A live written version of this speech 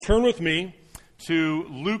Turn with me to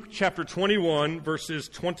Luke chapter 21, verses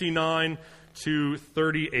 29 to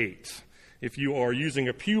 38. If you are using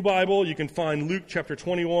a Pew Bible, you can find Luke chapter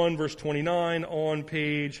 21, verse 29 on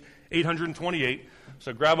page 828.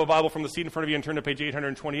 So grab a Bible from the seat in front of you and turn to page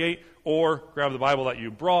 828, or grab the Bible that you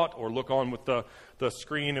brought, or look on with the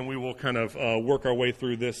screen, and we will kind of work our way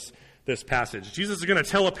through this passage. Jesus is going to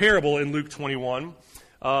tell a parable in Luke 21.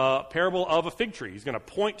 Parable of a fig tree. He's going to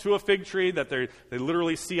point to a fig tree that they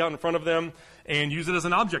literally see out in front of them and use it as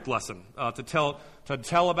an object lesson to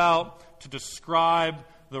tell about, to describe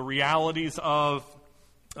the realities of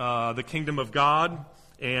the kingdom of God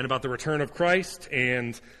and about the return of Christ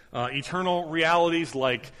and eternal realities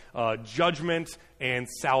like judgment and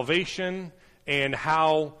salvation and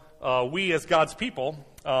how we as God's people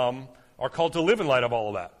are called to live in light of all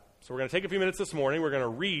of that. So we're going to take a few minutes this morning. We're going to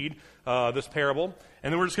read this parable,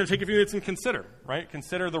 and then we're just going to take a few minutes and consider, right?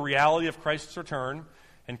 Consider the reality of Christ's return,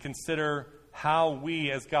 and consider how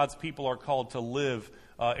we as God's people are called to live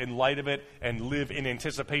in light of it, and live in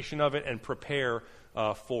anticipation of it, and prepare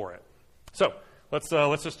for it. So let's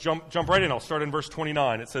just jump right in. I'll start in verse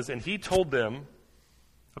 29. It says, "And he told them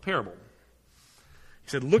a parable.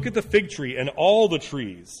 He said, 'Look at the fig tree and all the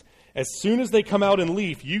trees. As soon as they come out in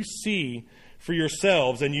leaf, you see for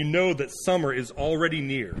yourselves, and you know that summer is already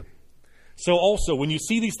near. So also, when you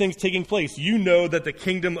see these things taking place, you know that the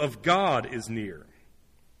kingdom of God is near.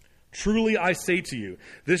 Truly I say to you,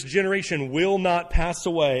 this generation will not pass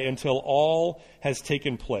away until all has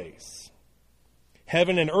taken place.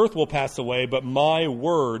 Heaven and earth will pass away, but my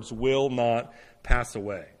words will not pass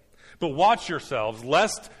away. But watch yourselves,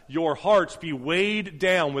 lest your hearts be weighed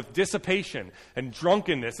down with dissipation and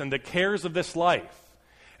drunkenness and the cares of this life,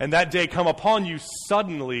 and that day come upon you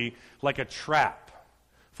suddenly like a trap.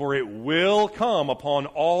 For it will come upon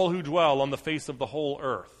all who dwell on the face of the whole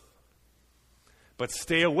earth. But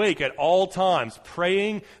stay awake at all times,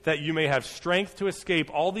 praying that you may have strength to escape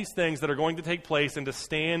all these things that are going to take place and to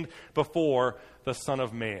stand before the Son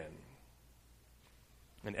of Man.'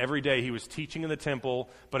 And every day he was teaching in the temple,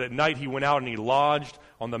 but at night he went out and he lodged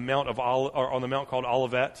on the mount called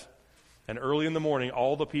Olivet. And early in the morning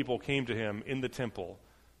all the people came to him in the temple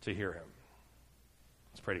to hear him."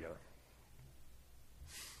 Let's pray together.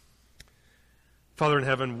 Father in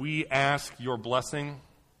heaven, we ask your blessing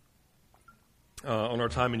on our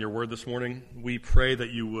time in your word this morning. We pray that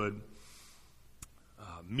you would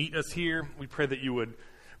meet us here. We pray that you would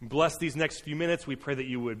bless these next few minutes. We pray that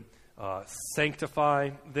you would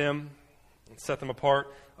sanctify them and set them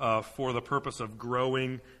apart for the purpose of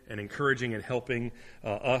growing and encouraging and helping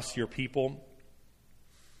us, your people.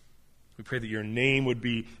 We pray that your name would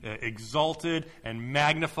be exalted and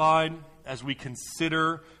magnified as we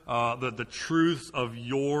consider the truths of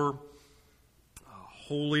your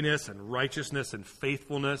holiness and righteousness and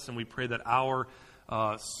faithfulness. And we pray that our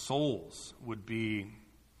souls would be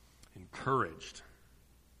encouraged,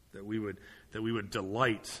 that we would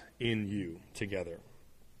delight in you together.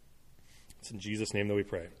 It's in Jesus' name that we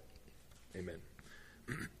pray. Amen.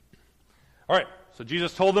 All right, so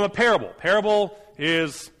Jesus told them a parable. Parable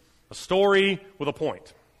is a story with a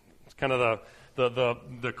point. It's kind of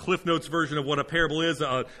the Cliff Notes version of what a parable is,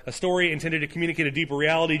 a story intended to communicate a deeper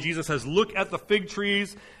reality. Jesus says, look at the fig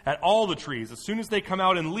trees, at all the trees. As soon as they come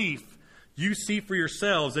out in leaf, you see for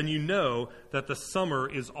yourselves, and you know that the summer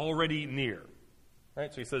is already near.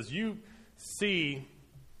 Right? So he says, you see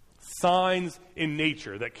signs in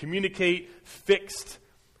nature that communicate fixed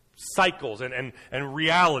cycles and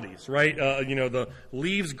realities, right? The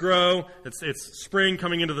leaves grow. It's spring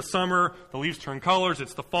coming into the summer. The leaves turn colors.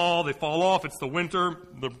 It's the fall. They fall off. It's the winter.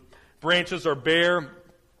 The branches are bare.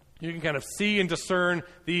 You can kind of see and discern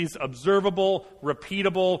these observable,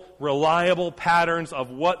 repeatable, reliable patterns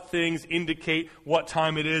of what things indicate what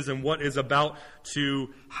time it is and what is about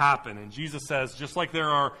to happen. And Jesus says, just like there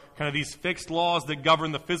are kind of these fixed laws that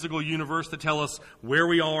govern the physical universe that tell us where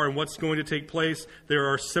we are and what's going to take place, there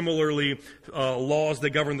are similarly laws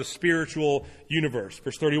that govern the spiritual universe.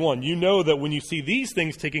 Verse 31, you know that when you see these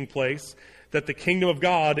things taking place, that the kingdom of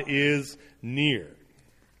God is near.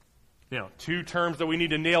 Two terms that we need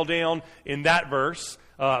to nail down in that verse,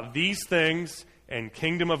 these things and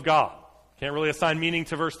kingdom of God. Can't really assign meaning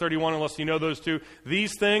to verse 31 unless you know those two.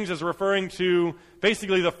 These things is referring to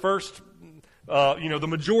basically the first, the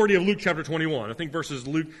majority of Luke chapter 21. I think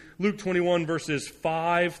Luke 21 verses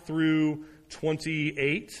 5 through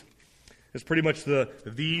 28. is pretty much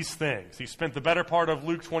these things. He spent the better part of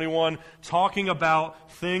Luke 21 talking about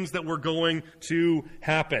things that were going to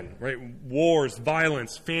happen, right? Wars,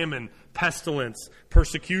 violence, famine, pestilence,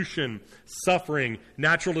 persecution, suffering,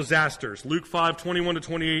 natural disasters. Luke 5:21 to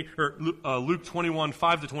 28, or Luke 21,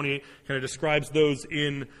 5 to 28 kind of describes those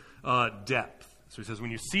in depth. So he says,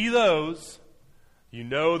 when you see those, you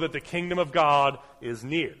know that the kingdom of God is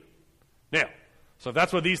near. Now, so if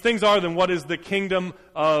that's what these things are, then what is the kingdom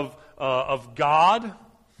of God?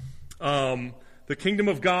 The kingdom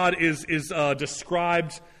of God is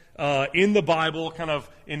described in the Bible kind of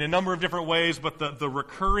in a number of different ways, but the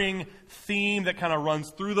recurring theme that kind of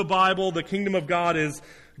runs through the Bible, the kingdom of God is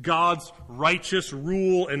God's righteous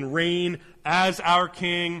rule and reign as our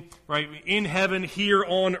king, right? In heaven, here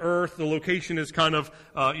on earth. The location is kind of,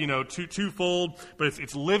 twofold, but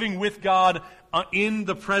it's living with God, in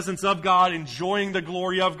the presence of God, enjoying the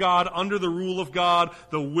glory of God, under the rule of God.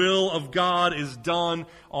 The will of God is done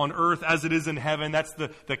on earth as it is in heaven. That's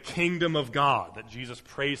the kingdom of God that Jesus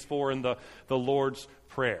prays for in the Lord's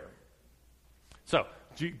Prayer. So,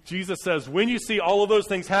 Jesus says, when you see all of those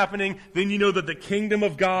things happening, then you know that the kingdom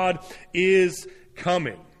of God is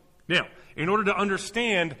coming. Now, in order to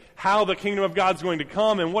understand how the kingdom of God is going to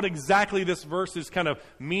come and what exactly this verse is kind of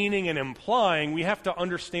meaning and implying, we have to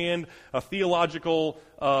understand a theological,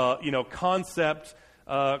 concept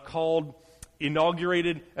called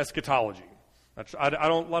inaugurated eschatology. I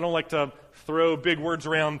don't like to throw big words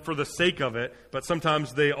around for the sake of it, but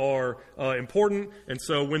sometimes they are important, and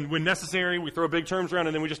so when necessary, we throw big terms around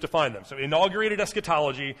and then we just define them. So inaugurated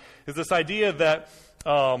eschatology is this idea that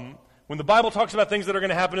when the Bible talks about things that are going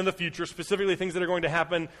to happen in the future, specifically things that are going to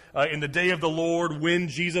happen in the day of the Lord when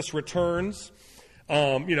Jesus returns,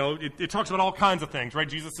 it talks about all kinds of things, right?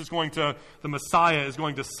 The Messiah is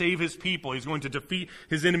going to save his people. He's going to defeat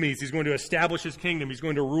his enemies. He's going to establish his kingdom. He's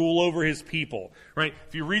going to rule over his people, right?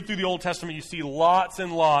 If you read through the Old Testament, you see lots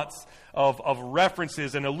and lots of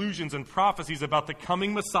references and allusions and prophecies about the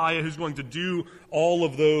coming Messiah who's going to do all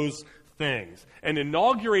of those things. And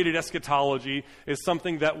inaugurated eschatology is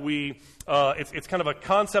something that it's kind of a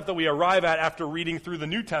concept that we arrive at after reading through the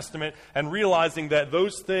New Testament and realizing that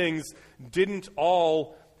those things didn't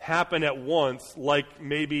all happen at once like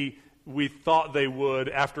maybe we thought they would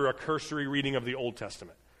after a cursory reading of the Old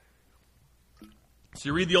Testament. So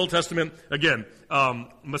you read the Old Testament, again,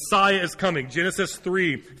 Messiah is coming. Genesis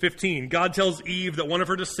 3:15. God tells Eve that one of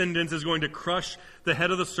her descendants is going to crush the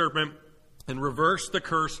head of the serpent and reverse the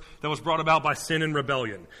curse that was brought about by sin and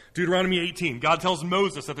rebellion. Deuteronomy 18, God tells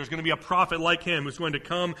Moses that there's going to be a prophet like him who's going to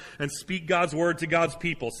come and speak God's word to God's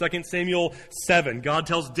people. 2 Samuel 7, God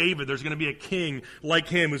tells David there's going to be a king like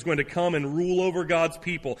him who's going to come and rule over God's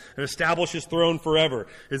people and establish his throne forever.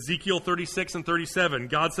 Ezekiel 36 and 37,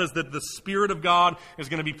 God says that the Spirit of God is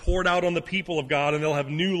going to be poured out on the people of God and they'll have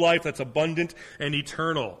new life that's abundant and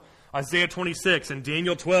eternal. Isaiah 26 and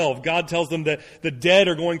Daniel 12, God tells them that the dead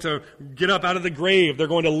are going to get up out of the grave. They're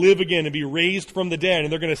going to live again and be raised from the dead. And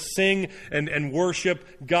they're going to sing and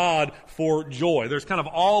worship God for joy. There's kind of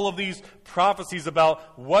all of these prophecies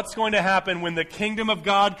about what's going to happen when the kingdom of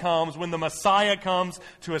God comes, when the Messiah comes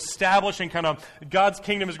to establish and kind of God's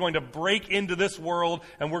kingdom is going to break into this world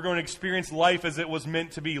and we're going to experience life as it was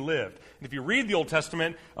meant to be lived. And if you read the Old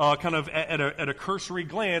Testament kind of at a cursory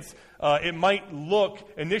glance, it might look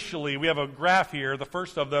initially, we have a graph here, the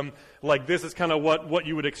first of them, like this is kind of what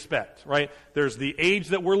you would expect, right? There's the age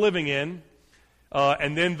that we're living in,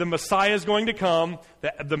 and then the Messiah is going to come,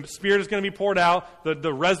 the Spirit is going to be poured out, the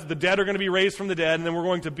dead are going to be raised from the dead, and then we're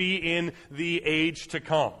going to be in the age to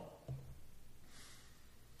come.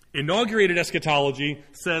 Inaugurated eschatology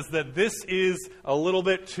says that this is a little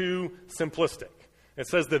bit too simplistic. It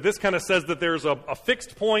says that this kind of says that there's a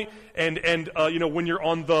fixed point, and when you're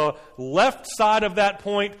on the left side of that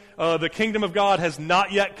point, the kingdom of God has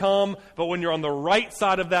not yet come, but when you're on the right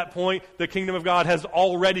side of that point, the kingdom of God has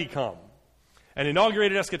already come. And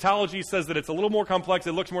inaugurated eschatology says that it's a little more complex.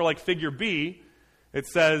 It looks more like figure B. It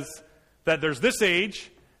says that there's this age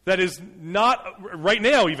that is not, right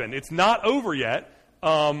now even, it's not over yet,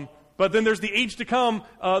 but then there's the age to come.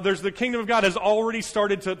 There's the kingdom of God has already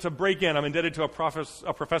started to break in. I'm indebted to a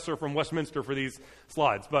professor from Westminster for these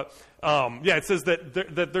slides. But it says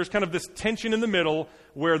that there's kind of this tension in the middle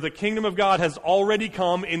where the kingdom of God has already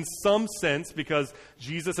come in some sense because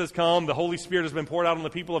Jesus has come. The Holy Spirit has been poured out on the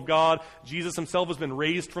people of God. Jesus himself has been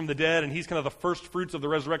raised from the dead, and he's kind of the first fruits of the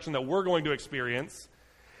resurrection that we're going to experience.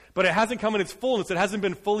 But it hasn't come in its fullness. It hasn't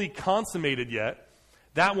been fully consummated yet.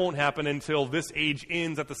 That won't happen until this age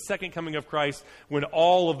ends at the second coming of Christ, when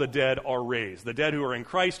all of the dead are raised. The dead who are in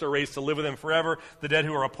Christ are raised to live with him forever. The dead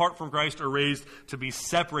who are apart from Christ are raised to be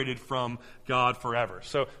separated from God forever.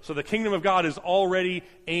 So the kingdom of God is already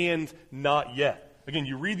and not yet. Again,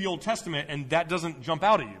 you read the Old Testament and that doesn't jump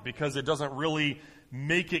out at you because it doesn't really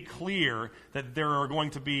make it clear that there are going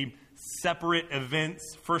to be separate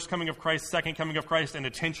events, first coming of Christ, second coming of Christ, and a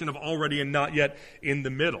tension of already and not yet in the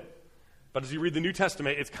middle. But as you read the New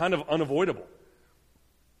Testament, it's kind of unavoidable.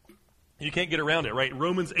 You can't get around it, right?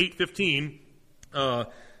 Romans 8:15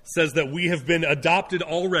 says that we have been adopted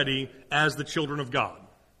already as the children of God.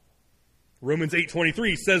 Romans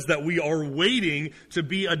 8:23 says that we are waiting to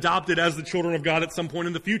be adopted as the children of God at some point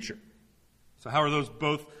in the future. So how are those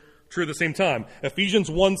both true at the same time? Ephesians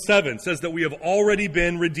 1:7 says that we have already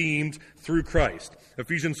been redeemed through Christ.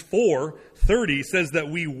 Ephesians 4:30 says that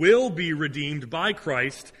we will be redeemed by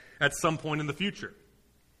Christ at some point in the future.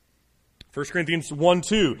 1 Corinthians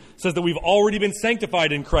 1:2 says that we've already been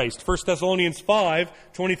sanctified in Christ. 1 Thessalonians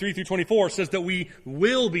 5:23 through 24 says that we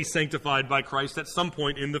will be sanctified by Christ at some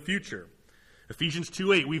point in the future. Ephesians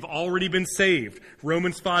 2:8, we've already been saved.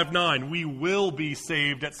 Romans 5:9, we will be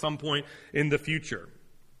saved at some point in the future.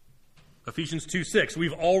 Ephesians 2:6,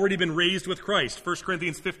 we've already been raised with Christ. 1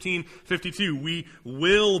 Corinthians 15:52, we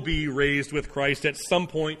will be raised with Christ at some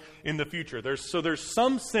point in the future. There's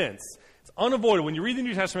some sense, it's unavoidable. When you read the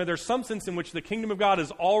New Testament, there's some sense in which the kingdom of God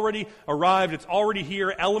has already arrived, it's already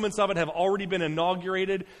here, elements of it have already been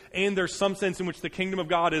inaugurated, and there's some sense in which the kingdom of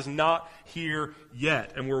God is not here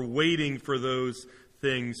yet, and we're waiting for those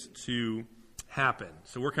things to happen.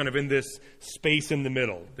 So we're kind of in this space in the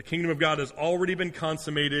middle. The kingdom of God has already been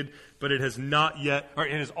consummated, but it has not yet, or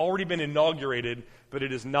it has already been inaugurated, but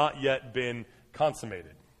it has not yet been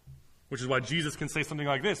consummated. Which is why Jesus can say something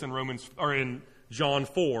like this in John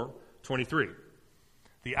 4:23.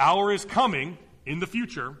 The hour is coming in the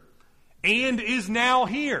future and is now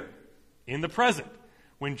here in the present,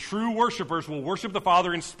 when true worshipers will worship the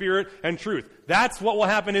Father in spirit and truth. That's what will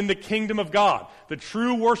happen in the kingdom of God. The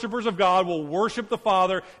true worshipers of God will worship the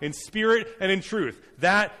Father in spirit and in truth.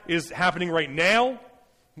 That is happening right now.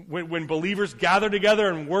 When believers gather together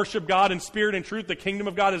and worship God in spirit and truth, the kingdom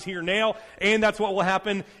of God is here now. And that's what will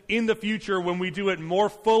happen in the future when we do it more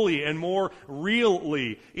fully and more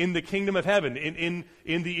really in the kingdom of heaven, in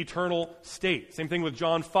the eternal state. Same thing with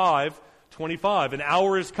John 5:25. An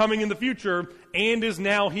hour is coming in the future and is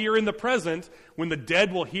now here in the present when the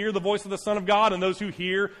dead will hear the voice of the Son of God and those who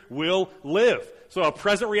hear will live. So a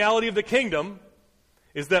present reality of the kingdom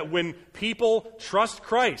is that when people trust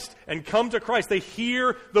Christ and come to Christ, they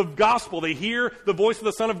hear the gospel, they hear the voice of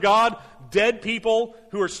the Son of God, dead people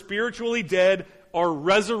who are spiritually dead are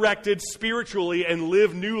resurrected spiritually and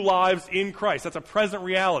live new lives in Christ. That's a present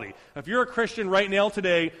reality. If you're a Christian right now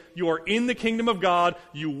today, you are in the kingdom of God,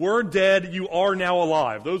 you were dead, you are now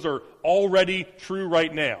alive. Those are already true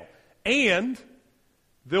right now. And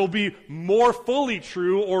they'll be more fully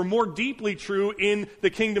true or more deeply true in the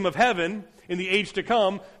kingdom of heaven in the age to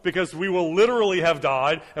come, because we will literally have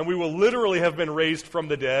died and we will literally have been raised from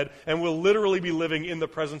the dead and we'll literally be living in the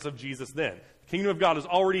presence of Jesus then. The kingdom of God is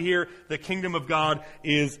already here. The kingdom of God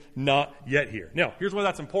is not yet here. Now, here's why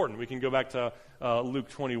that's important. We can go back to Luke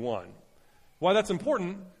 21. Why that's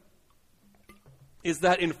important is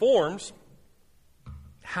that informs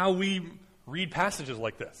how we read passages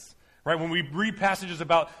like this. Right? When we read passages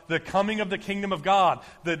about the coming of the kingdom of God,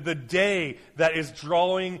 the day that is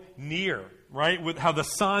drawing near, right? With how the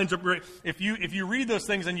signs are. If you read those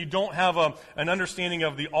things and you don't have an understanding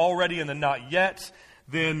of the already and the not yet,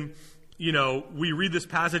 then we read this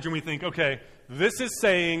passage and we think, okay, this is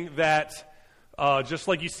saying that just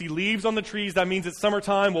like you see leaves on the trees, that means it's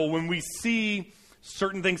summertime. Well, when we see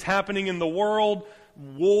certain things happening in the world,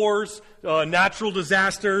 wars, natural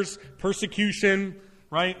disasters, persecution,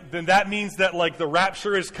 right? Then that means that the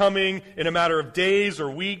rapture is coming in a matter of days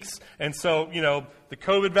or weeks. And so, the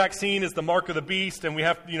COVID vaccine is the mark of the beast, and we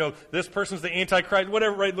have, this person's the Antichrist,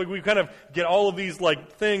 whatever, right? We kind of get all of these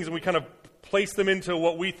things and we kind of place them into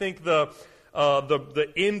what we think the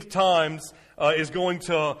end times is going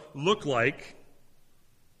to look like.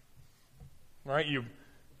 Right? You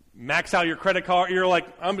max out your credit card, you're like,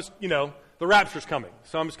 I'm just, the rapture's coming.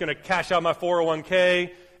 So I'm just going to cash out my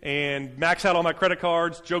 401k and max out all my credit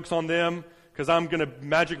cards, jokes on them, because I'm going to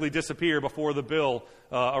magically disappear before the bill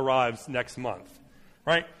arrives next month,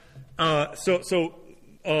 right?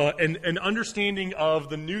 An understanding of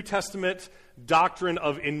the New Testament doctrine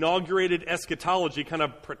of inaugurated eschatology kind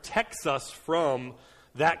of protects us from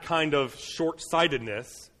that kind of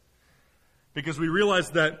short-sightedness, because we realize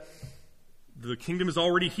that the kingdom is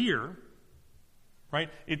already here, right?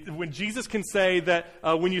 When Jesus can say that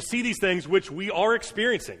when you see these things, which we are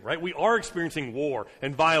experiencing, right? We are experiencing war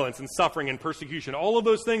and violence and suffering and persecution. All of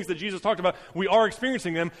those things that Jesus talked about, we are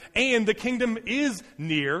experiencing them. And the kingdom is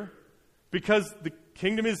near because the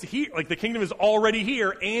kingdom is here. Like the kingdom is already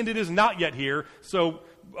here and it is not yet here. So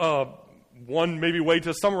one maybe way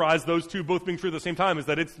to summarize those two both being true at the same time is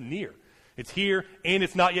that it's near. It's here and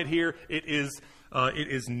it's not yet here. It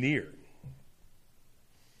is near.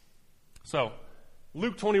 So,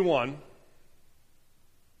 Luke 21,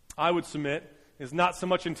 I would submit, is not so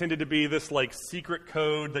much intended to be this like secret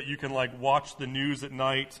code that you can like watch the news at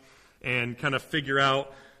night and kind of figure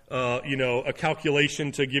out, a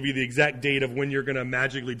calculation to give you the exact date of when you're going to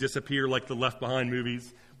magically disappear like the Left Behind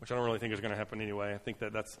movies, which I don't really think is going to happen anyway. I think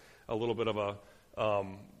that that's a little bit of a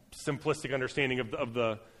simplistic understanding of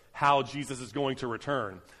the how Jesus is going to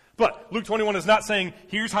return. But Luke 21 is not saying,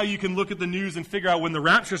 here's how you can look at the news and figure out when the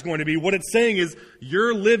rapture is going to be. What it's saying is,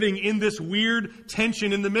 you're living in this weird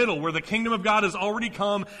tension in the middle, where the kingdom of God has already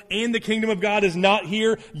come, and the kingdom of God is not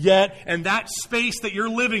here yet. And that space that you're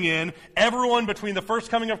living in, everyone between the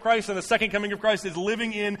first coming of Christ and the second coming of Christ is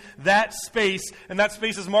living in that space. And that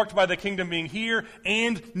space is marked by the kingdom being here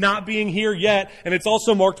and not being here yet. And it's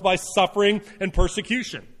also marked by suffering and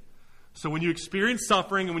persecution. So when you experience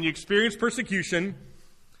suffering and when you experience persecution,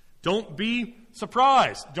 don't be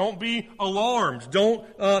surprised. Don't be alarmed. Don't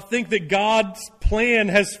think that God's plan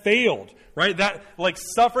has failed, right? That like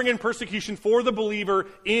suffering and persecution for the believer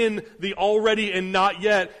in the already and not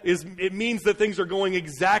yet it means that things are going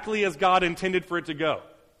exactly as God intended for it to go.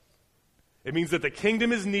 It means that the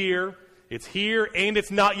kingdom is near. It's here and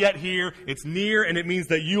it's not yet here. It's near, and it means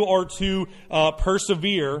that you are to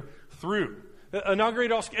persevere through.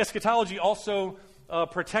 Inaugurated eschatology also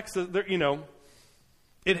protects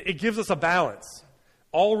It gives us a balance.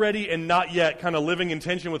 Already and not yet, kind of living in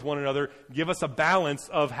tension with one another, give us a balance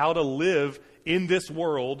of how to live in this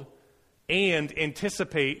world and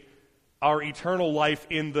anticipate our eternal life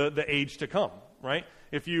in the age to come, right?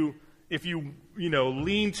 If you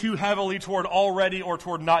lean too heavily toward already or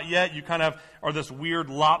toward not yet, you kind of are this weird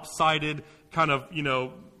lopsided kind of,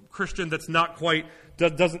 Christian that's not quite,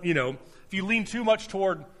 doesn't, if you lean too much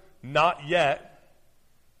toward not yet,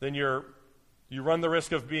 then you run the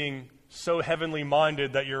risk of being so heavenly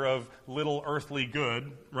minded that you're of little earthly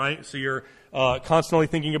good, right? So you're constantly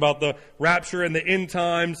thinking about the rapture and the end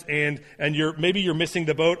times, and maybe you're missing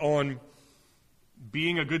the boat on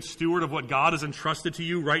being a good steward of what God has entrusted to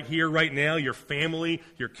you right here, right now, your family,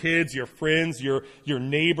 your kids, your friends, your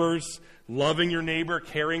neighbors, loving your neighbor,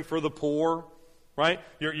 caring for the poor, right?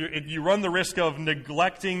 You run the risk of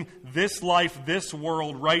neglecting this life, this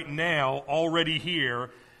world right now, already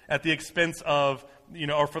here, at the expense of,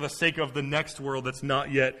 or for the sake of the next world that's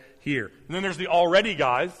not yet here. And then there's the already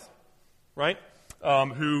guys, right?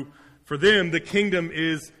 Who, for them, the kingdom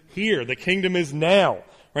is here. The kingdom is now,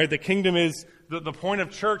 right? The kingdom is, the point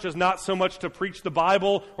of church is not so much to preach the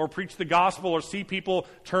Bible or preach the gospel or see people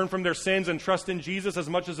turn from their sins and trust in Jesus as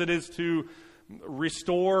much as it is to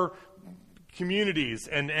restore communities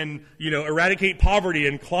and eradicate poverty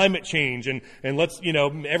and climate change and let's,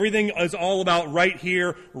 everything is all about right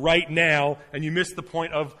here, right now, and you miss the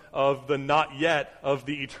point of the not yet, of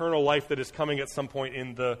the eternal life that is coming at some point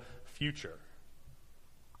in the future.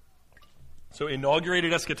 So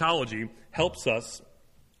inaugurated eschatology helps us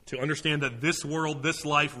to understand that this world, this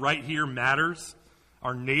life right here matters.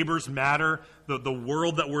 Our neighbors matter. The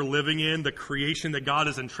world that we're living in, the creation that God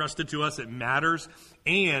has entrusted to us, it matters.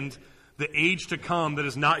 And the age to come that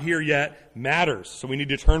is not here yet matters. So we need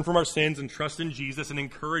to turn from our sins and trust in Jesus and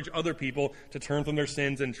encourage other people to turn from their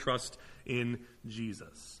sins and trust in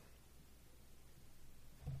Jesus.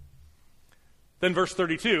 Then verse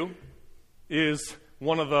 32 is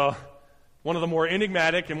one of the more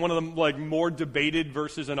enigmatic and one of the more debated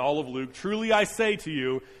verses in all of Luke. Truly I say to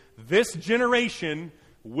you, this generation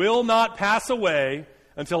will not pass away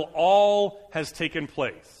until all has taken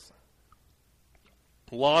place.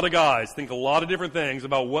 A lot of guys think a lot of different things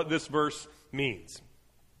about what this verse means.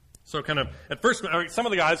 So kind of, at first, some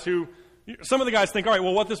of the guys think, all right,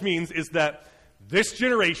 well, what this means is that this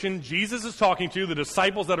generation, Jesus is talking to, the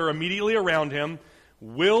disciples that are immediately around him,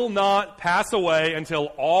 will not pass away until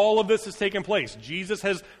all of this has taken place. Jesus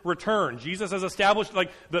has returned. Jesus has established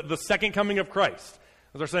the second coming of Christ.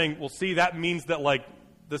 And they're saying, well, see, that means that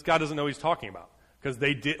this guy doesn't know what he's talking about. Because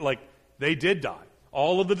they did die.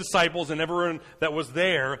 All of the disciples and everyone that was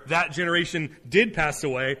there, that generation did pass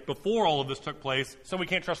away before all of this took place. So we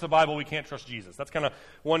can't trust the Bible, we can't trust Jesus. That's kind of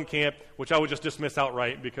one camp, which I would just dismiss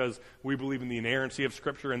outright because we believe in the inerrancy of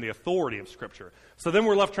Scripture and the authority of Scripture. So then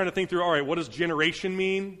we're left trying to think through, all right, what does generation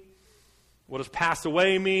mean? What does pass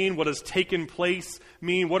away mean? What does taken place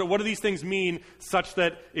mean? What do these things mean such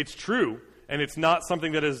that it's true and it's not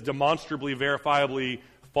something that is demonstrably, verifiably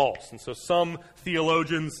false? And so some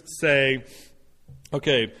theologians say,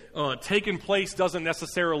 okay, taken place doesn't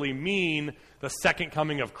necessarily mean the second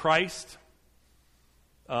coming of Christ.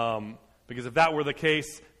 Because if that were the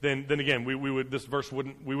case, then again, we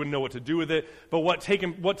wouldn't know what to do with it. But what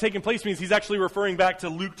taken place means, he's actually referring back to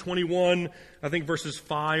Luke 21, I think verses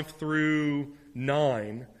 5 through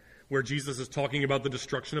 9, where Jesus is talking about the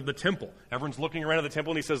destruction of the temple. Everyone's looking around at the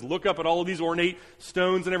temple, and he says, look up at all of these ornate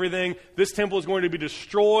stones and everything. This temple is going to be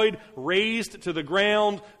destroyed, razed to the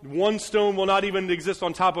ground. One stone will not even exist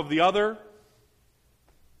on top of the other.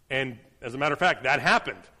 And as a matter of fact, that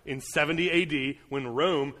happened in 70 A.D. when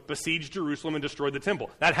Rome besieged Jerusalem and destroyed the temple.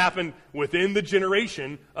 That happened within the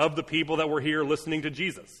generation of the people that were here listening to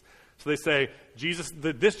Jesus. So they say,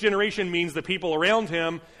 this generation means the people around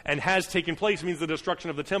him, and has taken place means the destruction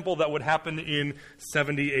of the temple that would happen in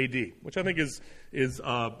 70 A.D., which I think is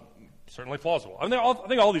certainly plausible. I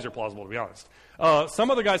think all these are plausible, to be honest. Some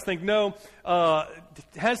other guys think, no,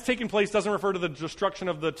 has taken place doesn't refer to the destruction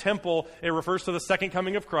of the temple. It refers to the second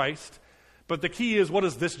coming of Christ. But the key is, what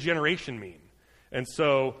does this generation mean? And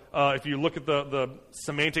so if you look at the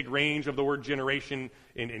semantic range of the word generation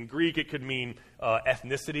in Greek, it could mean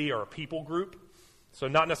ethnicity or a people group. So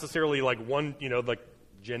not necessarily like one, like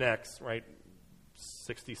Gen X, right?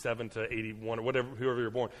 67 to 81 or whatever, whoever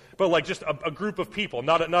you're born. But like just a group of people,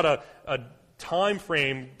 not a time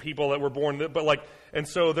frame people that were born, but like, and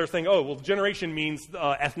so they're saying, oh, well, generation means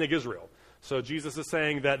ethnic Israel. So Jesus is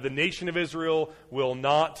saying that the nation of Israel will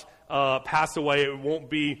not pass away. It won't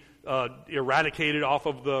be eradicated out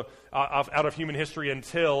of human history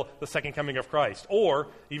until the second coming of Christ. Or,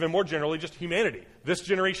 even more generally, just humanity. This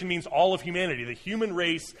generation means all of humanity. The human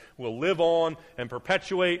race will live on and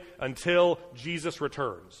perpetuate until Jesus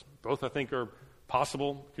returns. Both, I think, are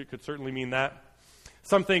possible. Could certainly mean that.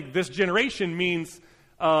 Some think this generation means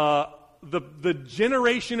the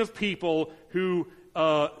generation of people who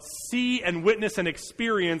see and witness and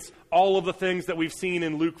experience all of the things that we've seen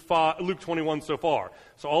in Luke 21 so far.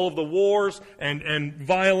 So all of the wars and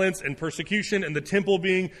violence and persecution and the temple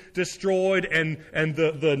being destroyed and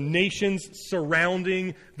the nations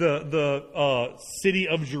surrounding the city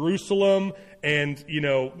of Jerusalem, and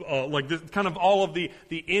like this, kind of all of the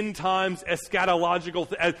end times eschatological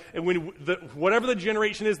and whatever the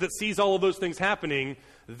generation is that sees all of those things happening,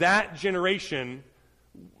 that generation,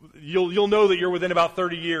 you'll know that you're within about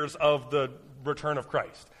 30 years of the return of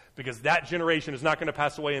Christ, because that generation is not going to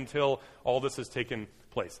pass away until all this has taken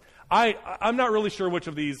place. I'm not really sure which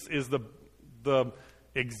of these is the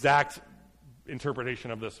exact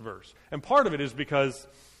interpretation of this verse. And part of it is because,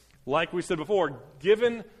 like we said before,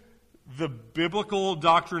 given the biblical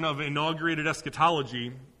doctrine of inaugurated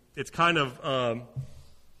eschatology, it's kind of,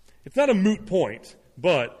 it's not a moot point,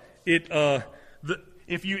 but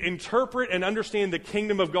if you interpret and understand the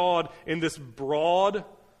kingdom of God in this broad,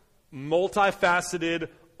 multifaceted,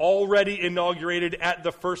 already inaugurated at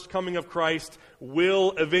the first coming of Christ,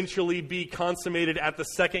 will eventually be consummated at the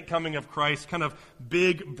second coming of Christ, kind of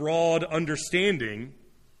big, broad understanding,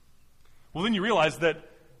 well, then you realize that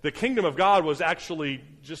the kingdom of God was actually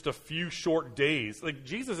just a few short days. Like,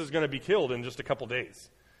 Jesus is going to be killed in just a couple days.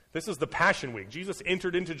 This is the Passion Week. Jesus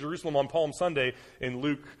entered into Jerusalem on Palm Sunday in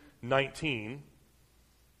Luke 19.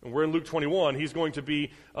 And we're in Luke 21. He's going to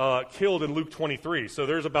be killed in Luke 23. So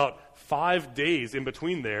there's about 5 days in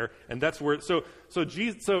between there, and that's where. So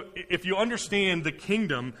if you understand the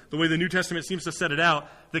kingdom the way the New Testament seems to set it out,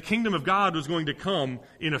 the kingdom of God was going to come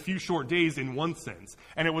in a few short days in one sense,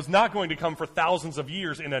 and it was not going to come for thousands of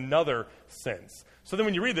years in another sense. So then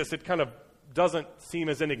when you read this, it kind of doesn't seem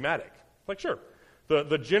as enigmatic. Like, sure,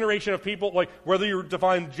 the generation of people, like whether you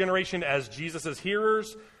define generation as Jesus'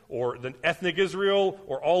 hearers, or the ethnic Israel,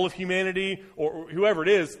 or all of humanity, or whoever it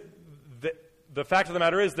is, the fact of the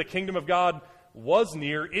matter is the kingdom of God was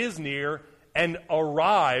near, is near, and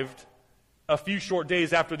arrived a few short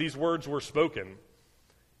days after these words were spoken,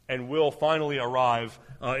 and will finally arrive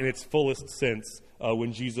in its fullest sense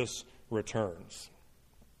when Jesus returns.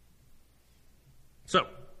 So,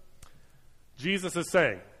 Jesus is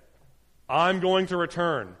saying, I'm going to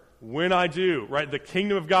return. When I do, right, the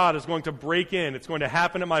kingdom of God is going to break in. It's going to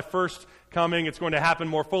happen at my first coming. It's going to happen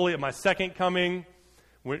more fully at my second coming.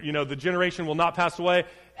 The generation will not pass away.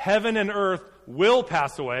 Heaven and earth will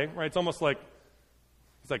pass away, right? It's almost like,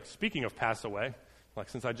 speaking of pass away, like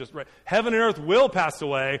since I just read, heaven and earth will pass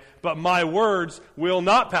away, but my words will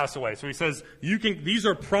not pass away. So he says, these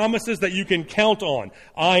are promises that you can count on.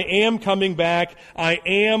 I am coming back. I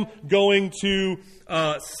am going to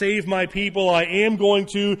save my people. I am going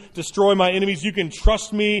to destroy my enemies. You can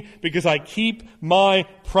trust me because I keep my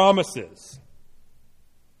promises.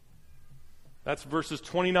 That's verses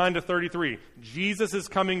 29 to 33. Jesus is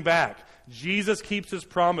coming back. Jesus keeps his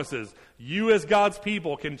promises. You as God's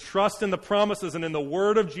people can trust in the promises and in the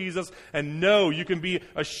word of Jesus and know, you can be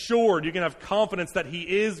assured, you can have confidence that he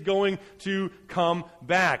is going to come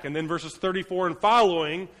back. And then verses 34 and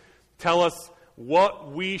following tell us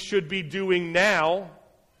what we should be doing now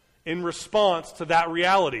in response to that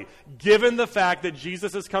reality. Given the fact that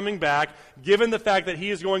Jesus is coming back, given the fact that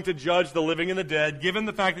he is going to judge the living and the dead, given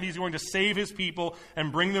the fact that he's going to save his people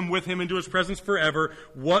and bring them with him into his presence forever,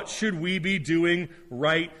 what should we be doing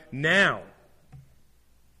right now?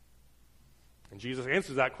 And Jesus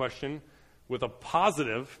answers that question with a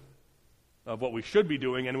positive of what we should be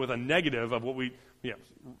doing and with a negative of what we,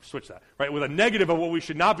 switch that, right? With a negative of what we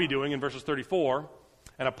should not be doing in verses 34,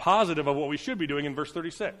 and a positive of what we should be doing in verse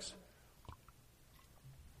 36.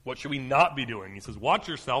 What should we not be doing? He says, watch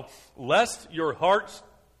yourself, lest your hearts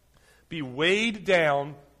be weighed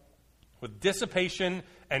down with dissipation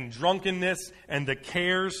and drunkenness and the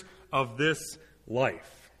cares of this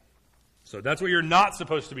life. So that's what you're not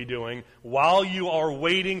supposed to be doing while you are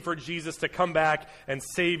waiting for Jesus to come back and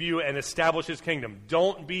save you and establish his kingdom.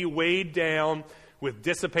 Don't be weighed down with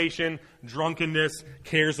dissipation, drunkenness,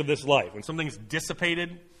 cares of this life. When something's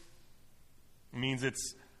dissipated, it means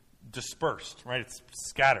it's dispersed, right? It's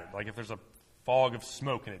scattered. Like if there's a fog of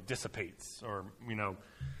smoke and it dissipates, or,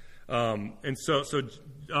 and so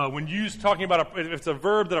when used talking about, if it's a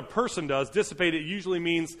verb that a person does, dissipate, it usually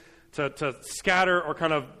means to scatter or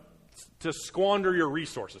kind of to squander your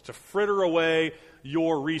resources, to fritter away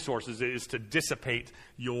your resources. It is to dissipate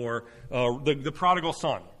your, the prodigal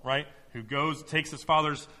son, right? Who takes his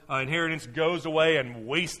father's inheritance, goes away and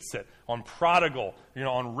wastes it on prodigal,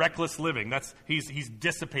 on reckless living. He's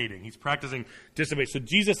dissipating. He's practicing dissipation. So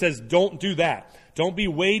Jesus says, don't do that. Don't be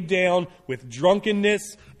weighed down with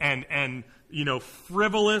drunkenness and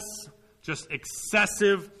frivolous, just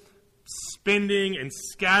excessive spending and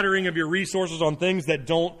scattering of your resources on things that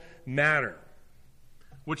don't matter.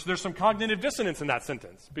 Which there's some cognitive dissonance in that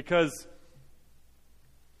sentence, because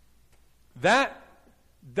that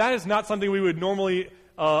is not something we would normally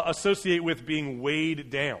associate with being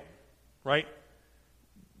weighed down, right?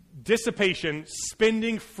 Dissipation,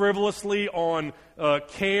 spending frivolously on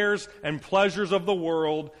cares and pleasures of the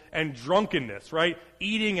world, and drunkenness, right?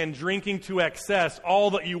 Eating and drinking to excess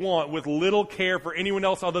all that you want with little care for anyone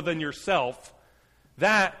else other than yourself.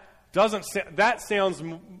 That sounds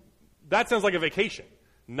like a vacation,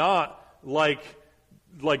 not like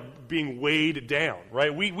being weighed down,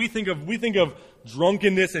 right? We think of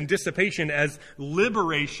drunkenness and dissipation as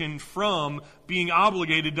liberation from being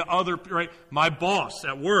obligated to other, right? My boss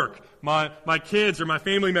at work, my kids or my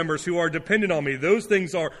family members who are dependent on me. Those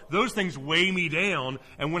things weigh me down,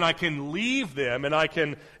 and when I can leave them and I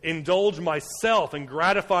can indulge myself and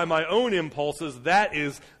gratify my own impulses, that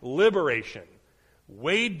is liberation.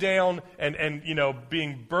 Weighed down and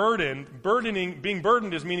being burdened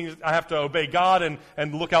is meaning I have to obey God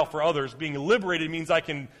and look out for others. Being liberated means I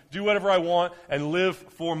can do whatever I want and live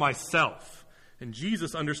for myself. And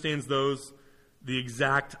Jesus understands those the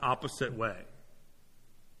exact opposite way.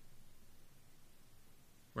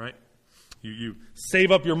 Right? You save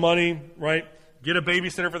up your money, right? Get a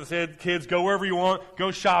babysitter for the kids, go wherever you want,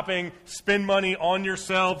 go shopping, spend money on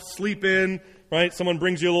yourself, sleep in, right? Someone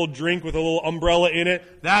brings you a little drink with a little umbrella in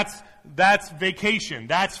it. That's vacation.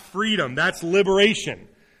 That's freedom. That's liberation.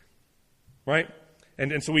 Right?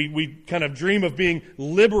 And so we kind of dream of being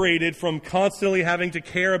liberated from constantly having to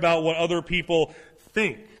care about what other people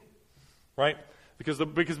think. Right? Because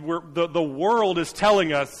the world is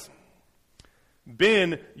telling us,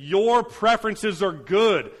 Ben, your preferences are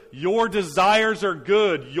good. Your desires are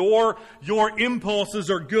good. Your impulses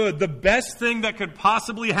are good. The best thing that could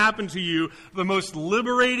possibly happen to you, the most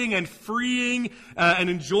liberating and freeing and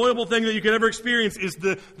enjoyable thing that you could ever experience is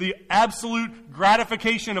the absolute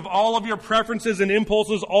gratification of all of your preferences and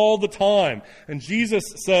impulses all the time. And Jesus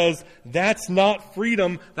says that's not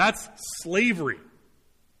freedom, that's slavery.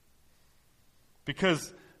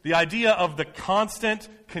 Because the idea of the constant,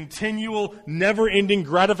 continual, never-ending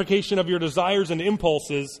gratification of your desires and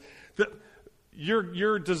impulses,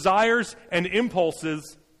 your desires and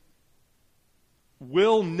impulses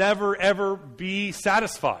will never, ever be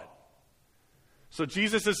satisfied. So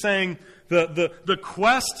Jesus is saying the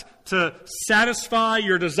quest to satisfy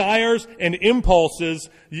your desires and impulses,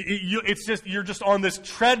 you're just on this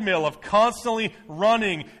treadmill of constantly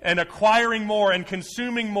running and acquiring more and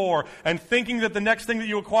consuming more and thinking that the next thing that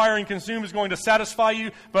you acquire and consume is going to satisfy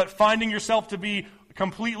you, but finding yourself to be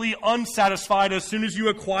completely unsatisfied as soon as you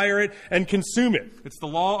acquire it and consume it. It's the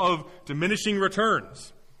law of diminishing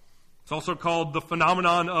returns. It's also called the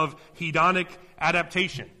phenomenon of hedonic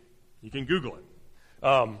adaptation. You can Google it.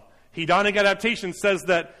 Hedonic adaptation says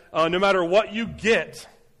that no matter what you get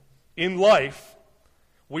in life,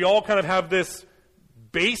 we all kind of have this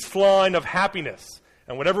baseline of happiness.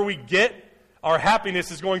 And whatever we get, our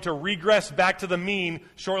happiness is going to regress back to the mean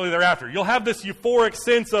shortly thereafter. You'll have this euphoric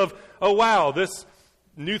sense of, oh wow, this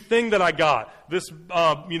new thing that I got, this,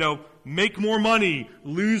 make more money,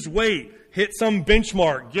 lose weight, hit some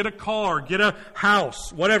benchmark, get a car, get a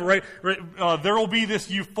house, whatever, right? There will be this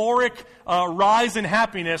euphoric rise in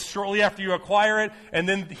happiness shortly after you acquire it, and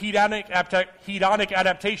then hedonic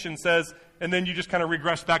adaptation says, and then you just kind of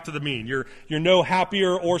regress back to the mean. You're no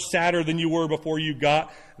happier or sadder than you were before you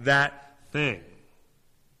got that thing.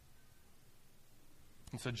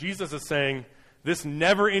 And so Jesus is saying, this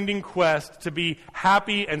never-ending quest to be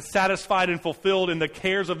happy and satisfied and fulfilled in the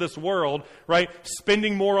cares of this world, right?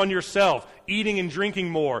 Spending more on yourself, eating and drinking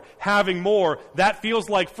more, having more, that feels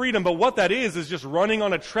like freedom. But what that is just running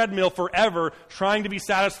on a treadmill forever, trying to be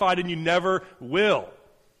satisfied, and you never will.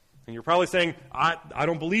 And you're probably saying, I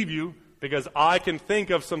don't believe you, because I can think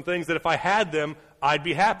of some things that if I had them, I'd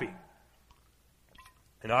be happy.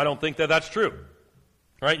 And I don't think that that's true.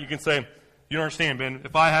 Right? You can say, you don't understand, Ben.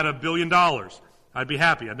 If I had $1 billion, I'd be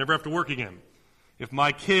happy. I'd never have to work again. If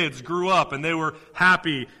my kids grew up and they were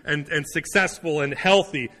happy and successful and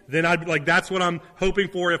healthy, then I'd be like, that's what I'm hoping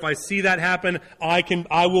for. If I see that happen,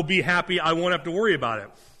 I will be happy. I won't have to worry about it.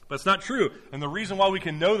 But it's not true. And the reason why we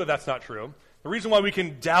can know that that's not true, the reason why we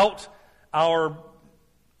can doubt our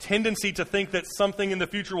tendency to think that something in the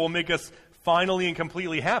future will make us finally and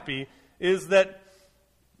completely happy, is that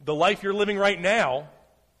the life you're living right now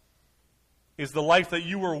is the life that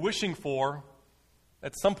you were wishing for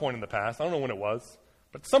at some point in the past. I don't know when it was,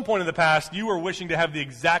 but at some point in the past, you were wishing to have the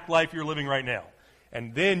exact life you're living right now.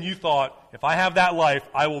 And then you thought, if I have that life,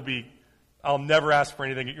 I'll never ask for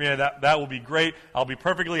anything. That will be great. I'll be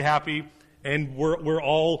perfectly happy. And we're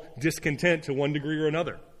all discontent to one degree or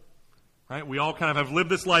another. Right? We all kind of have lived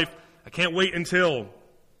this life. I can't wait until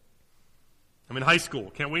I'm in high school.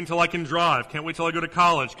 Can't wait until I can drive. Can't wait until I go to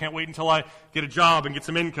college. Can't wait until I get a job and get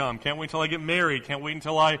some income. Can't wait until I get married. Can't wait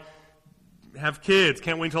until I have kids.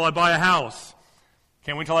 Can't wait until I buy a house.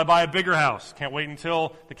 Can't wait until I buy a bigger house. Can't wait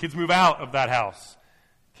until the kids move out of that house.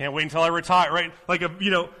 Can't wait until I retire, right?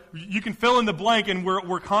 You can fill in the blank, and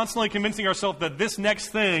we're constantly convincing ourselves that this next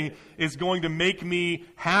thing is going to make me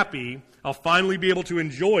happy. I'll finally be able to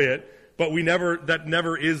enjoy it, but that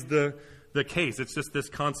never is the case. It's just this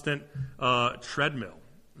constant treadmill.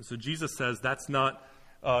 And so Jesus says that's not,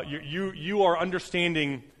 you are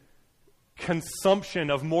understanding consumption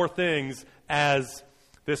of more things as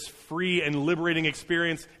this free and liberating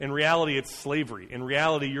experience. In reality, it's slavery. In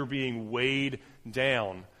reality, you're being weighed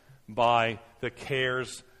down by the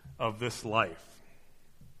cares of this life.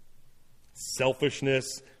 Selfishness,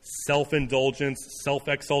 self-indulgence,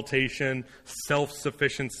 self-exaltation,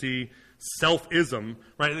 self-sufficiency, self-ism,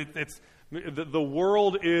 right? The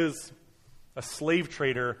world is a slave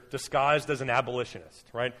trader disguised as an abolitionist,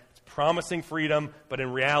 right? It's promising freedom, but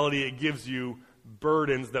in reality it gives you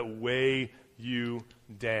burdens that weigh you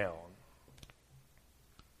down.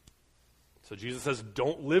 So Jesus says,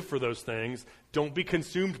 don't live for those things. Don't be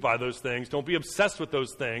consumed by those things. Don't be obsessed with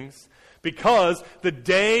those things, because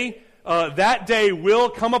that day will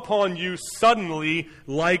come upon you suddenly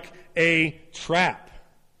like a trap.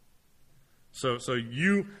 So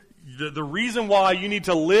the reason why you need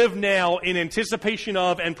to live now in anticipation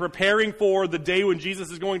of and preparing for the day when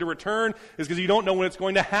Jesus is going to return is because you don't know when it's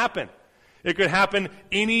going to happen. It could happen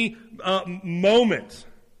any moment,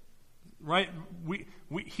 right? We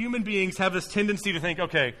human beings have this tendency to think,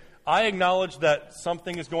 okay, I acknowledge that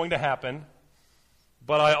something is going to happen,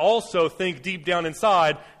 but I also think deep down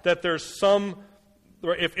inside that there's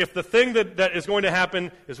if the thing that is going to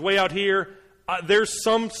happen is way out here, there's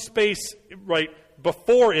some space right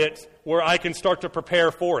before it where I can start to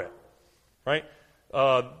prepare for it, right?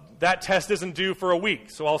 That test isn't due for a week,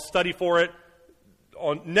 so I'll study for it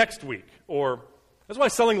on next week. Or that's why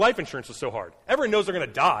selling life insurance is so hard. Everyone knows they're going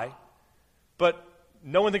to die, but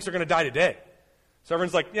no one thinks they're going to die today. So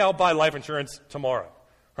everyone's like, yeah, I'll buy life insurance tomorrow,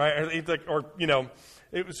 right?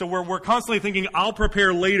 So we're constantly thinking, I'll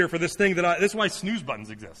prepare later for this thing that's why snooze buttons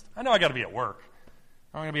exist. I know I got to be at work.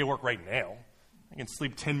 I'm going to be at work right now. I can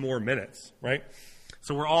sleep 10 more minutes, right?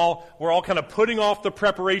 So we're all kind of putting off the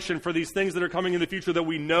preparation for these things that are coming in the future that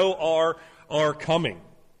we know are coming.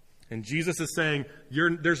 And Jesus is saying,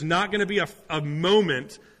 there's not going to be a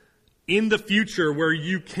moment in the future where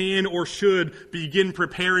you can or should begin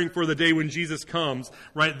preparing for the day when Jesus comes,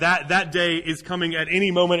 right? That day is coming at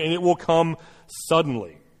any moment, and it will come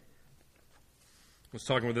suddenly. I was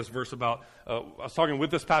talking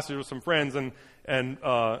with this passage with some friends, and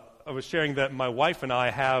I was sharing that my wife and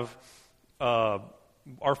I have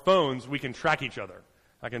our phones. We can track each other.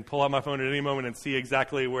 I can pull out my phone at any moment and see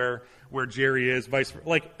exactly where Jerry is,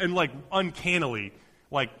 uncannily,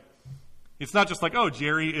 it's not just like, oh,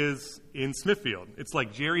 Jerry is in Smithfield. It's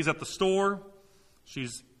like Jerry's at the store.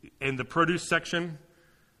 She's in the produce section.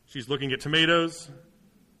 She's looking at tomatoes.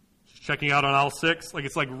 She's checking out on aisle 6.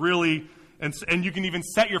 It's like really, and you can even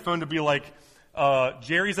set your phone to be like,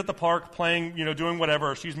 Jerry's at the park playing, doing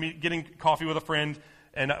whatever. She's getting coffee with a friend.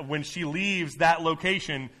 And when she leaves that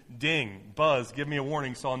location, ding, buzz, give me a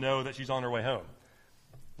warning so I'll know that she's on her way home.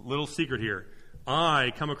 Little secret here.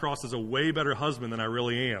 I come across as a way better husband than I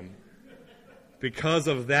really am because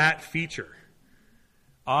of that feature.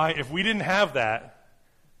 If we didn't have that,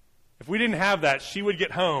 she would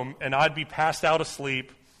get home and I'd be passed out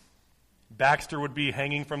asleep. Baxter would be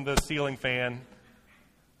hanging from the ceiling fan,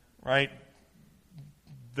 right?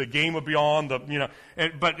 The game would be on, but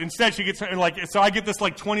instead she gets, so I get this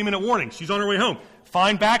 20-minute warning. She's on her way home.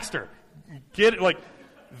 Find Baxter. Get it,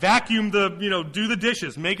 vacuum do the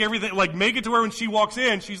dishes. Make everything, make it to where when she walks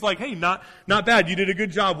in, she's like, hey, not bad. You did a good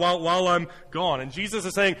job while I'm gone. And Jesus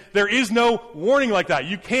is saying there is no warning like that.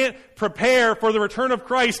 You can't prepare for the return of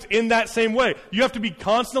Christ in that same way. You have to be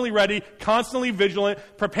constantly ready, constantly vigilant,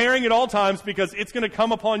 preparing at all times because it's going to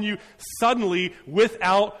come upon you suddenly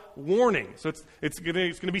without warning. So it's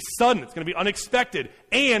going to be sudden. It's going to be unexpected.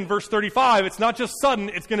 And verse 35, it's not just sudden.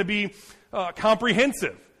 It's going to be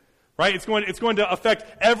comprehensive. Right? It's going to affect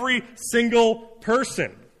every single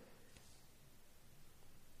person.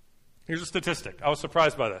 Here's a statistic. I was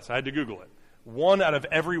surprised by this. I had to Google it. 1 out of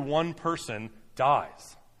every 1 person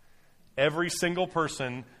dies. Every single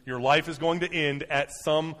person, your life is going to end at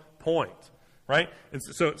some point. Right? And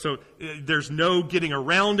so there's no getting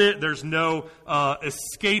around it. There's no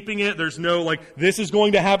escaping it. There's no this is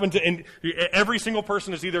going to happen to, and every single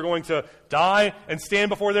person is either going to die and stand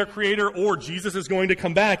before their Creator, or Jesus is going to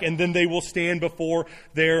come back and then they will stand before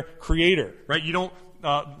their Creator. Right? You don't.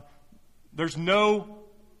 There's no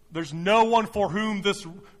one for whom this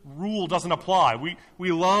rule doesn't apply.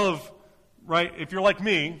 We love, right? If you're like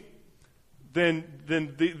me, then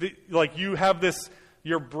you have this.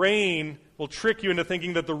 Your brain will trick you into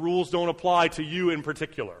thinking that the rules don't apply to you in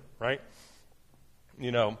particular, right?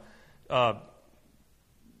 The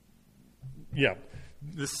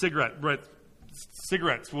cigarette, right?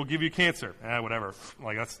 Cigarettes will give you cancer. Whatever.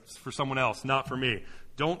 That's for someone else, not for me.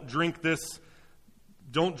 Don't drink this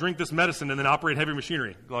medicine and then operate heavy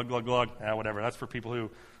machinery. Glug, glug, glug. Whatever. That's for people who,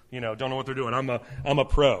 don't know what they're doing. I'm a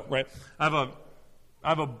pro, right? I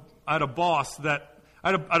had a boss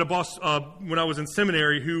when I was in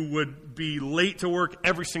seminary who would be late to work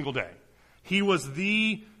every single day. He was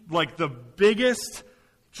the biggest,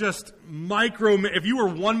 just if you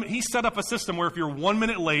were he set up a system where if you're 1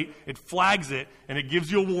 minute late, it flags it and it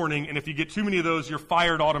gives you a warning, and if you get too many of those, you're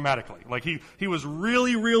fired automatically. He was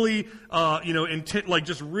really, really,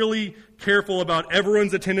 just really careful about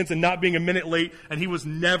everyone's attendance and not being a minute late, and he was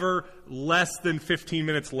never less than 15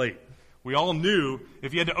 minutes late. We all knew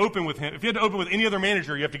if you had to open with him, if you had to open with any other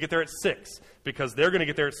manager, you have to get there at 6 because they're going to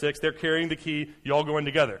get there at 6. They're carrying the key. You all go in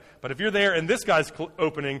together. But if you're there and this guy's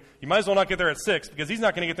opening, you might as well not get there at 6 because he's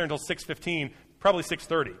not going to get there until 6:15, probably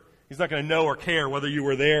 6:30. He's not going to know or care whether you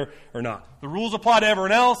were there or not. The rules apply to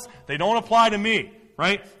everyone else. They don't apply to me,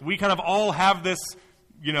 right? We kind of all have this,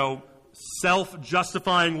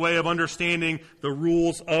 self-justifying way of understanding the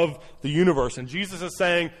rules of the universe. And Jesus is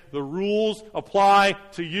saying the rules apply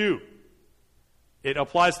to you. It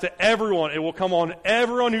applies to everyone. It will come on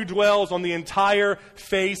everyone who dwells on the entire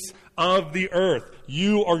face of the earth.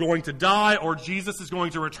 You are going to die, or Jesus is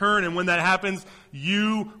going to return, and when that happens,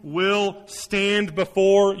 you will stand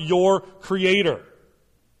before your Creator.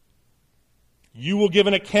 You will give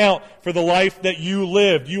an account for the life that you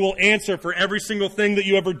lived. You will answer for every single thing that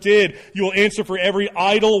you ever did. You will answer for every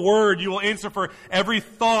idle word. You will answer for every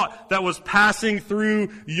thought that was passing through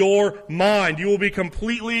your mind. You will be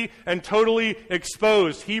completely and totally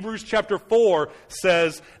exposed. Hebrews chapter 4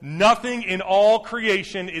 says, nothing in all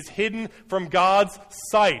creation is hidden from God's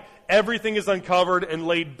sight. Everything is uncovered and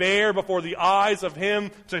laid bare before the eyes of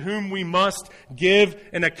Him to whom we must give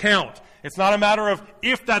an account. It's not a matter of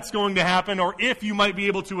if that's going to happen or if you might be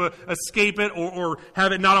able to escape it or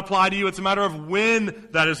have it not apply to you. It's a matter of when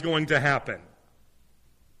that is going to happen.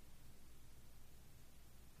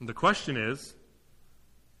 And the question is,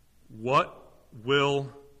 what will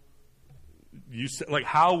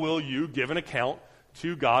How will you give an account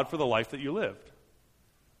to God for the life that you lived?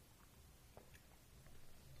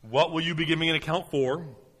 What will you be giving an account for?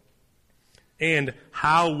 And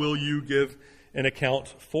how will you give an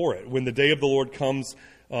account for it when the day of the Lord comes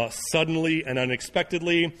suddenly and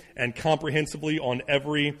unexpectedly and comprehensively on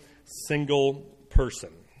every single person?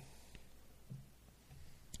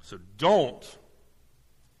 So don't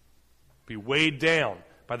be weighed down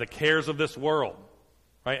by the cares of this world,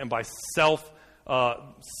 right? And by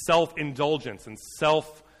self-indulgence and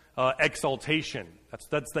self-exaltation.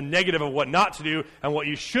 That's the negative of what not to do. And what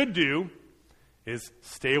you should do is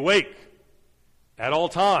stay awake at all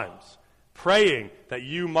times, praying that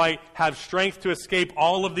you might have strength to escape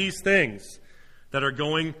all of these things that are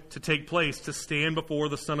going to take place to stand before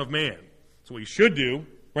the Son of Man. So what you should do,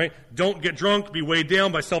 right? Don't get drunk, be weighed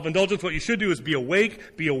down by self-indulgence. What you should do is be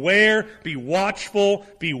awake, be aware, be watchful,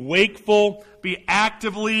 be wakeful, be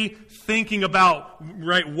actively thinking about,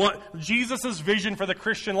 right, what Jesus' vision for the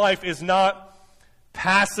Christian life is not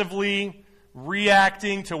passively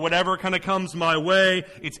reacting to whatever kind of comes my way.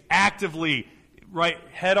 It's actively, right,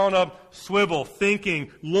 head on a swivel, thinking,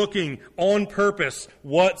 looking, on purpose,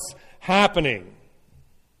 what's happening.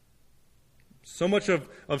 So much of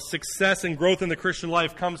success and growth in the Christian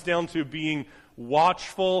life comes down to being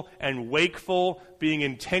watchful and wakeful, being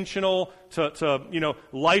intentional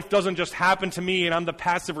life doesn't just happen to me and I'm the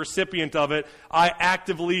passive recipient of it. I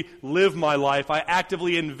actively live my life. I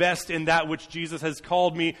actively invest in that which Jesus has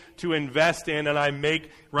called me to invest in, and I make,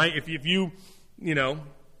 right, if you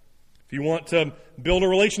want to build a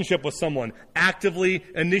relationship with someone, actively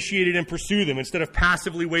initiate it and pursue them instead of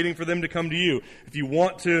passively waiting for them to come to you. If you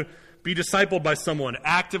want to be discipled by someone,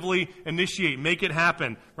 actively initiate, make it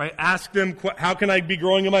happen, right? Ask them, how can I be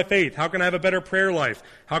growing in my faith? How can I have a better prayer life?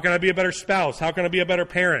 How can I be a better spouse? How can I be a better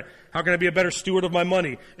parent? How can I be a better steward of my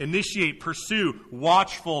money? Initiate, pursue,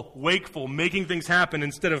 watchful, wakeful, making things happen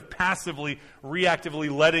instead of passively, reactively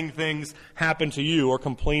letting things happen to you or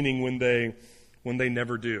complaining when they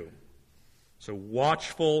never do. So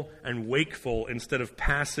watchful and wakeful instead of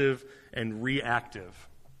passive and reactive.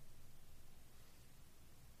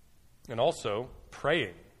 And also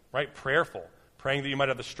praying, right? Prayerful. Praying that you might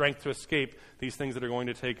have the strength to escape these things that are going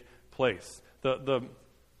to take place.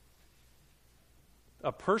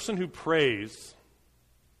 A person who prays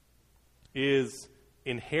is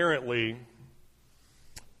inherently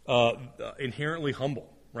humble,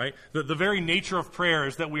 right? The very nature of prayer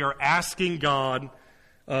is that we are asking God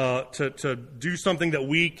to do something that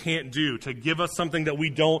we can't do, to give us something that we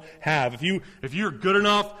don't have. If you're good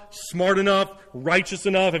enough, smart enough, righteous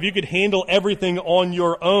enough, if you could handle everything on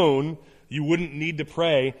your own, you wouldn't need to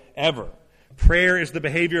pray ever. Prayer is the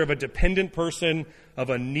behavior of a dependent person, of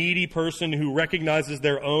a needy person who recognizes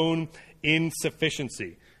their own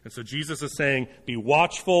insufficiency. And so Jesus is saying, be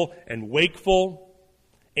watchful and wakeful,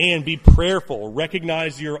 and be prayerful.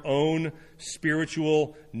 Recognize your own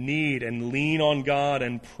spiritual need and lean on God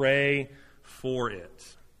and pray for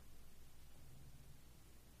it.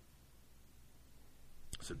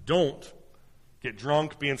 So don't get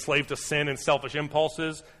drunk, be enslaved to sin and selfish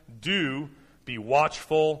impulses. Do be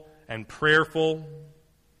watchful and prayerful.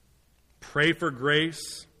 Pray for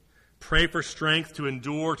grace. Pray for strength to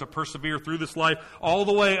endure, to persevere through this life, all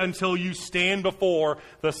the way until you stand before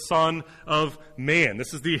the Son of Man.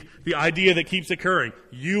 This is the idea that keeps occurring.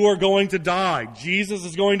 You are going to die. Jesus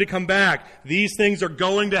is going to come back. These things are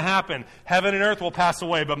going to happen. Heaven and earth will pass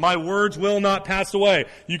away, but my words will not pass away.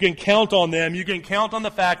 You can count on them. You can count on the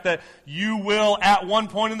fact that you will, at one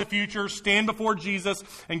point in the future, stand before Jesus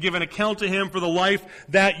and give an account to Him for the life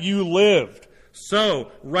that you lived.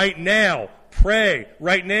 So, right now, pray.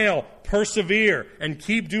 Right now, persevere and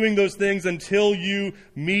keep doing those things until you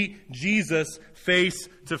meet Jesus face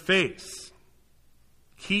to face.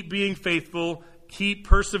 Keep being faithful, keep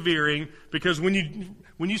persevering, because when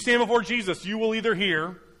you stand before Jesus, you will either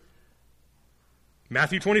hear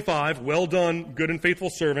Matthew 25, well done, good and faithful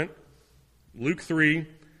servant. Luke 3,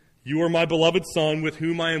 you are my beloved Son, with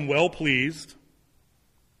whom I am well pleased.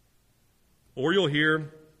 Or you'll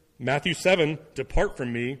hear Matthew 7, depart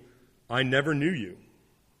from me, I never knew you.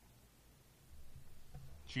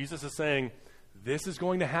 Jesus is saying, this is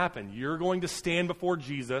going to happen. You're going to stand before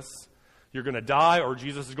Jesus. You're going to die, or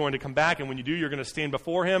Jesus is going to come back, and when you do, you're going to stand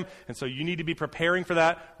before Him, and so you need to be preparing for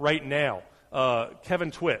that right now.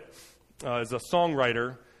 Kevin Twitt is a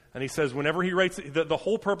songwriter, and he says whenever he writes, the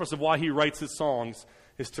whole purpose of why he writes his songs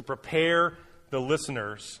is to prepare the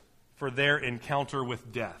listeners for their encounter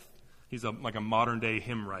with death. He's like a modern-day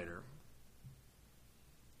hymn writer.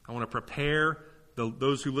 I want to prepare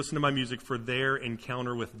those who listen to my music for their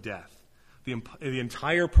encounter with death. The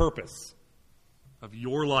entire purpose of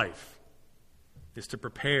your life is to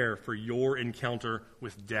prepare for your encounter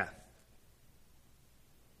with death.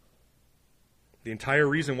 The entire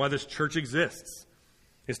reason why this church exists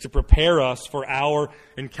is to prepare us for our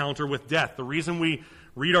encounter with death. The reason we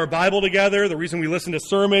read our Bible together, the reason we listen to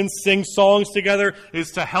sermons, sing songs together,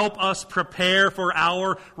 is to help us prepare for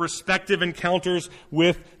our respective encounters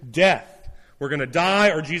with death. We're going to die,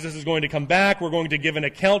 or Jesus is going to come back. We're going to give an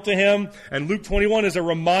account to him. And Luke 21 is a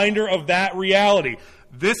reminder of that reality.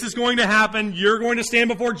 This is going to happen. You're going to stand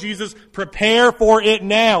before Jesus. Prepare for it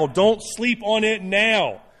now. Don't sleep on it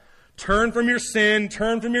now. Turn from your sin,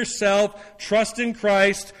 turn from yourself, trust in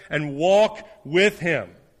Christ, and walk with him.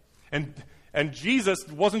 And Jesus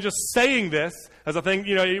wasn't just saying this as a thing,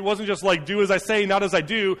 it wasn't just like, do as I say, not as I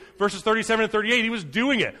do. Verses 37 and 38, he was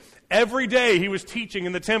doing it. Every day he was teaching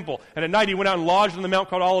in the temple. And at night he went out and lodged on the mount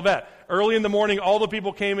called Olivet. Early in the morning, all the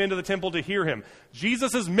people came into the temple to hear him.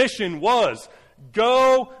 Jesus' mission was,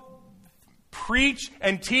 go preach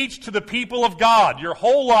and teach to the people of God. Your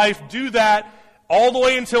whole life, do that all the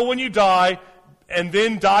way until when you die, and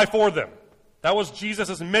then die for them. That was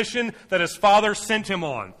Jesus' mission that his Father sent him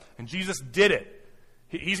on. And Jesus did it.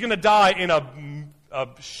 He's going to die in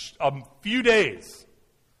a few days.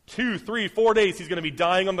 2, 3, 4 days he's going to be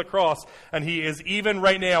dying on the cross. And he is even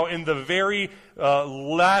right now in the very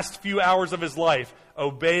last few hours of his life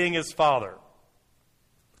obeying his Father.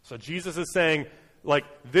 So Jesus is saying,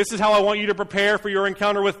 this is how I want you to prepare for your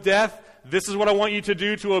encounter with death. This is what I want you to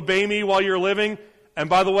do to obey me while you're living. And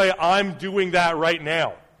by the way, I'm doing that right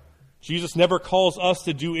now. Jesus never calls us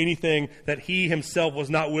to do anything that he himself was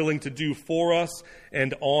not willing to do for us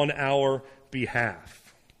and on our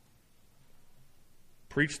behalf.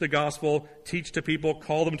 Preach the gospel, teach to people,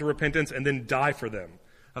 call them to repentance, and then die for them.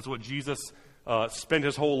 That's what Jesus spent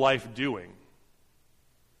his whole life doing.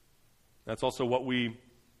 That's also what we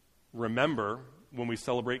remember when we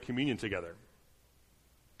celebrate communion together.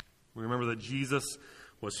 We remember that Jesus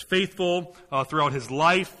was faithful throughout his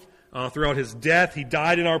life. Throughout his death, he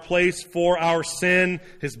died in our place for our sin.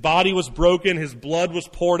 His body was broken. His blood was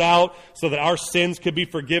poured out so that our sins could be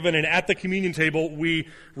forgiven. And at the communion table, we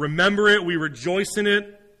remember it. We rejoice in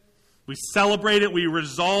it. We celebrate it. We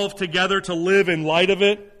resolve together to live in light of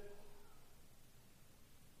it.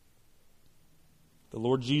 The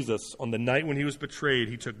Lord Jesus, on the night when he was betrayed,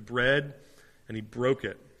 he took bread and he broke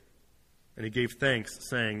it. And he gave thanks,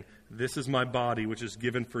 saying, "This is my body, which is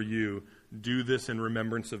given for you. Do this in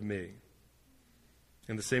remembrance of me."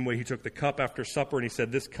 In the same way, he took the cup after supper, and he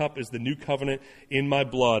said, "This cup is the new covenant in my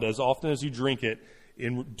blood. As often as you drink it,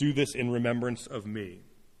 do this in remembrance of me."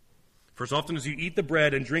 For as often as you eat the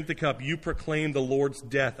bread and drink the cup, you proclaim the Lord's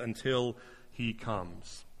death until he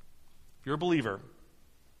comes. If you're a believer,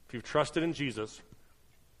 if you've trusted in Jesus,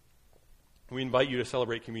 we invite you to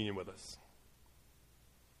celebrate communion with us.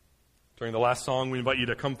 During the last song, we invite you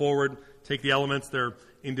to come forward, take the elements. They're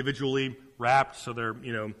individually wrapped, so they're,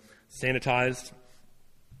 sanitized.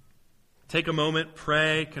 Take a moment,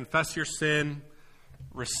 pray, confess your sin,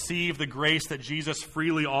 receive the grace that Jesus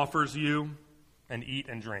freely offers you, and eat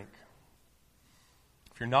and drink.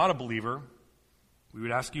 If you're not a believer, we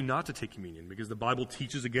would ask you not to take communion because the Bible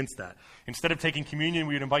teaches against that. Instead of taking communion,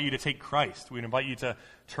 we would invite you to take Christ. We would invite you to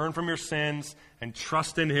turn from your sins and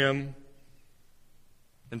trust in him.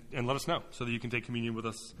 And let us know so that you can take communion with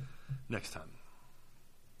us next time.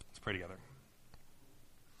 Let's pray together.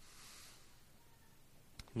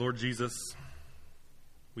 Lord Jesus,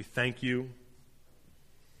 we thank you.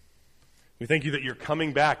 We thank you that you're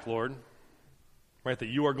coming back, Lord. Right, that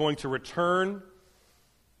you are going to return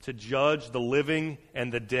to judge the living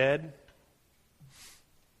and the dead.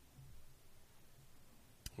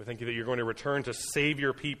 We thank you that you're going to return to save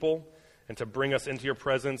your people and to bring us into your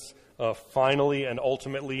presence finally and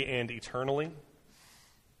ultimately and eternally.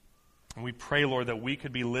 And we pray, Lord, that we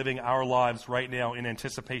could be living our lives right now in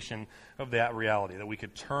anticipation of that reality, that we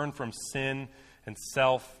could turn from sin and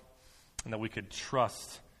self, and that we could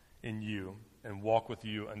trust in you and walk with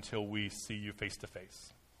you until we see you face to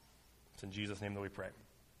face. It's in Jesus' name that we pray.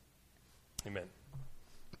 Amen.